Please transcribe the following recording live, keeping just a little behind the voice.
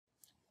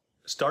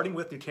Starting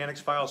with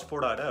Nutanix Files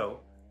 4.0,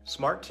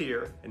 Smart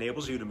Tier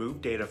enables you to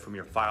move data from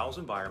your files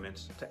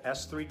environments to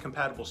S3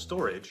 compatible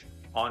storage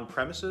on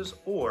premises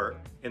or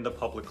in the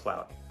public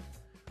cloud.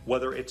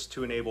 Whether it's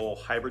to enable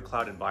hybrid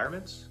cloud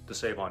environments to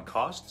save on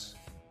costs,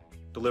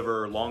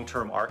 deliver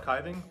long-term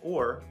archiving,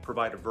 or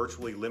provide a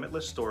virtually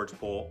limitless storage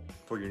pool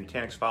for your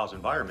Nutanix Files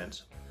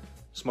environments,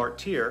 Smart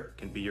Tier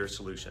can be your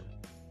solution.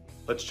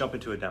 Let's jump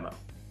into a demo.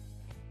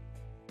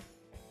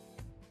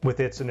 With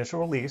its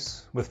initial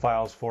release with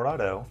Files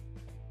 4.0,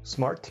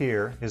 Smart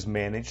Tier is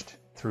managed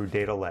through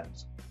Data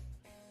Lens.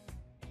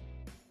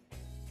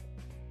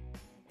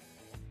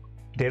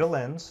 Data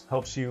Lens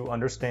helps you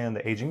understand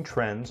the aging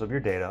trends of your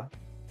data,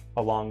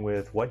 along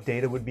with what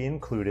data would be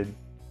included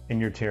in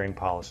your tiering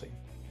policy.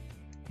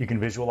 You can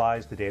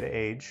visualize the data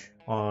age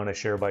on a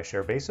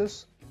share-by-share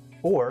basis,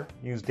 or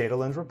use Data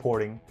Lens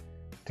reporting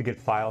to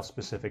get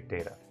file-specific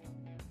data.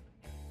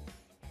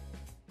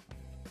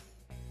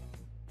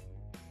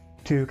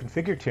 To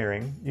configure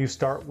tiering, you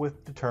start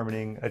with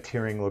determining a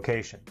tiering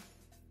location.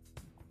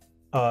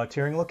 A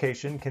tiering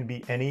location can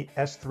be any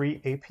S3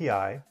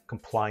 API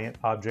compliant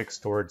object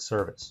storage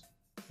service,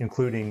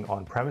 including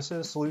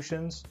on-premises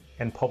solutions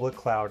and public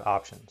cloud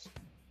options.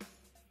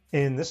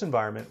 In this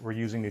environment, we're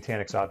using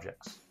Nutanix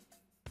objects.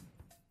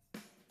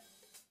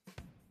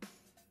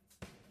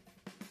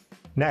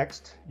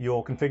 Next,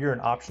 you'll configure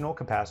an optional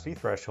capacity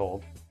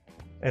threshold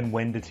and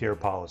when to tier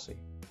policy.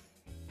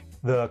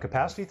 The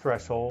capacity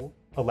threshold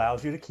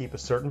allows you to keep a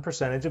certain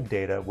percentage of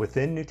data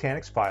within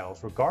Nutanix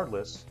files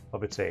regardless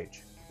of its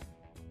age.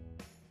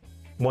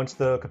 Once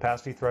the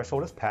capacity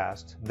threshold is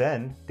passed,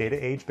 then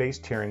data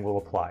age-based tiering will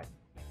apply.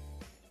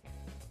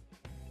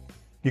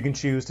 You can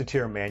choose to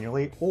tier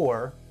manually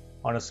or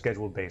on a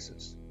scheduled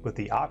basis, with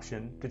the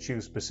option to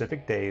choose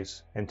specific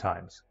days and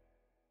times.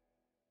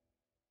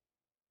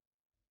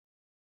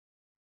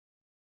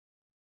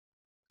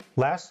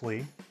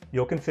 Lastly,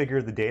 you'll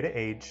configure the data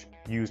age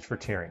used for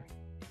tiering.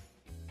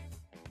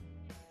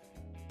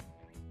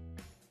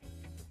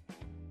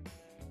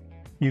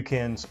 You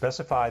can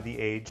specify the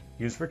age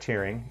used for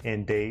tiering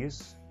in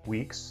days,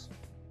 weeks,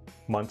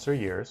 months, or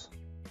years.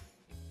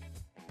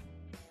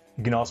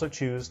 You can also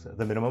choose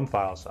the minimum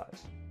file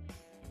size.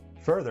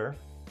 Further,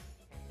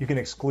 you can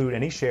exclude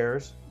any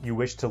shares you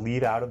wish to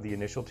leave out of the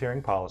initial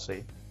tiering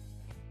policy,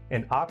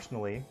 and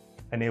optionally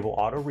enable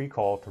auto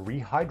recall to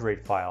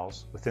rehydrate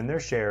files within their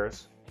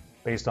shares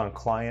based on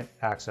client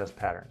access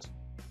patterns.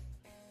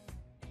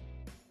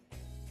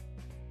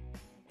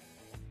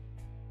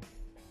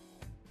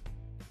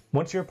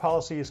 Once your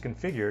policy is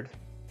configured,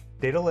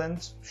 Data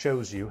Lens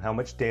shows you how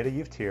much data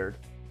you've tiered,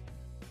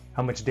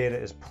 how much data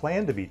is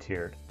planned to be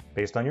tiered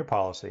based on your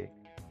policy,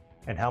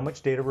 and how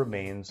much data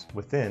remains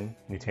within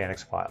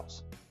Nutanix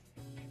files.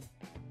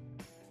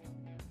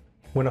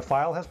 When a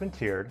file has been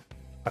tiered,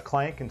 a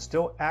client can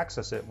still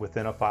access it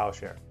within a file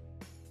share.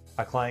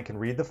 A client can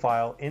read the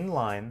file in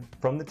line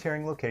from the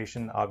tiering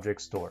location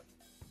object stored.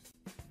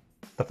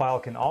 The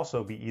file can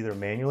also be either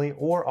manually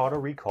or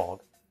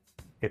auto-recalled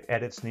if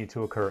edits need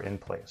to occur in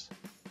place.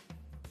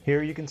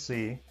 Here you can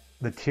see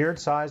the tiered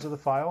size of the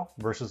file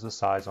versus the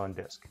size on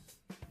disk.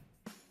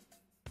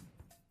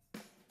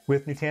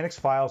 With Nutanix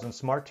Files and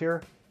Smart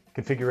Tier,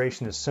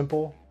 configuration is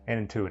simple and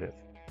intuitive.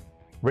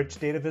 Rich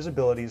data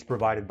visibility is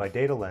provided by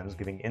Data Lens,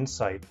 giving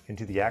insight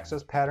into the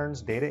access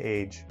patterns, data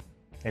age,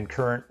 and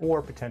current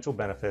or potential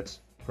benefits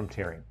from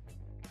tiering.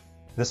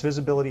 This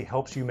visibility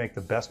helps you make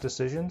the best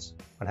decisions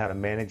on how to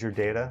manage your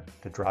data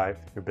to drive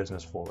your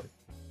business forward.